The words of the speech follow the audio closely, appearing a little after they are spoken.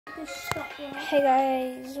Hey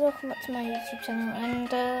guys, welcome back to my YouTube channel,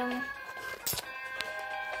 and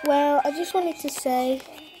well, I just wanted to say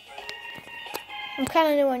I'm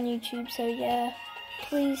kind of new on YouTube, so yeah,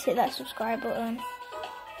 please hit that subscribe button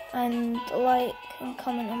and like and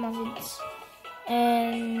comment on my vids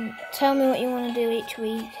and tell me what you want to do each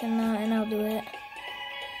week, and I'll do it.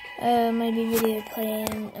 Maybe video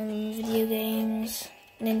playing, video games,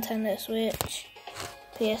 Nintendo Switch,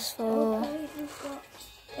 PS4.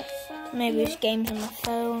 Maybe it's games on my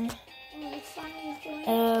phone.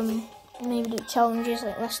 Maybe do challenges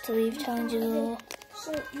like Last to Leave challenges, or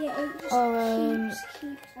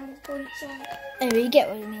anyway, you get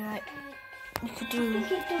what I mean. Like you could do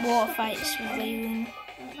water fights with Layton,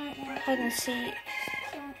 hide and seek,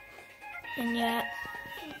 and yeah.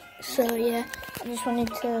 So yeah, I just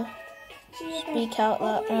wanted to speak out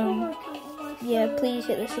that yeah, please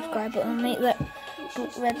hit the subscribe button, make that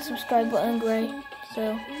red subscribe button grey.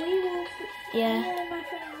 So yeah,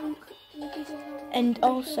 and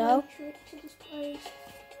also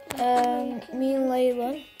me and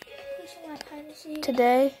Laylan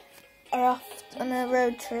today are off on a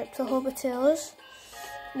road trip to Hubbard Hills.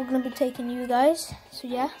 We're going to be taking you guys, so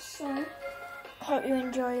yeah, hope you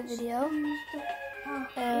enjoy the video.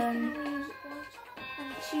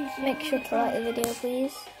 Make sure to like the video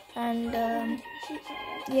please, and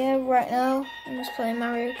yeah, right now I'm just playing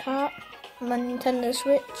Mario Kart on my Nintendo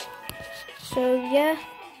Switch. So yeah,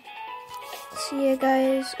 see you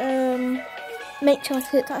guys. Make sure to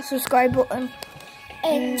hit that subscribe button,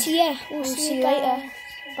 and yeah, we'll see you later.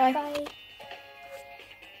 Bye. Bye.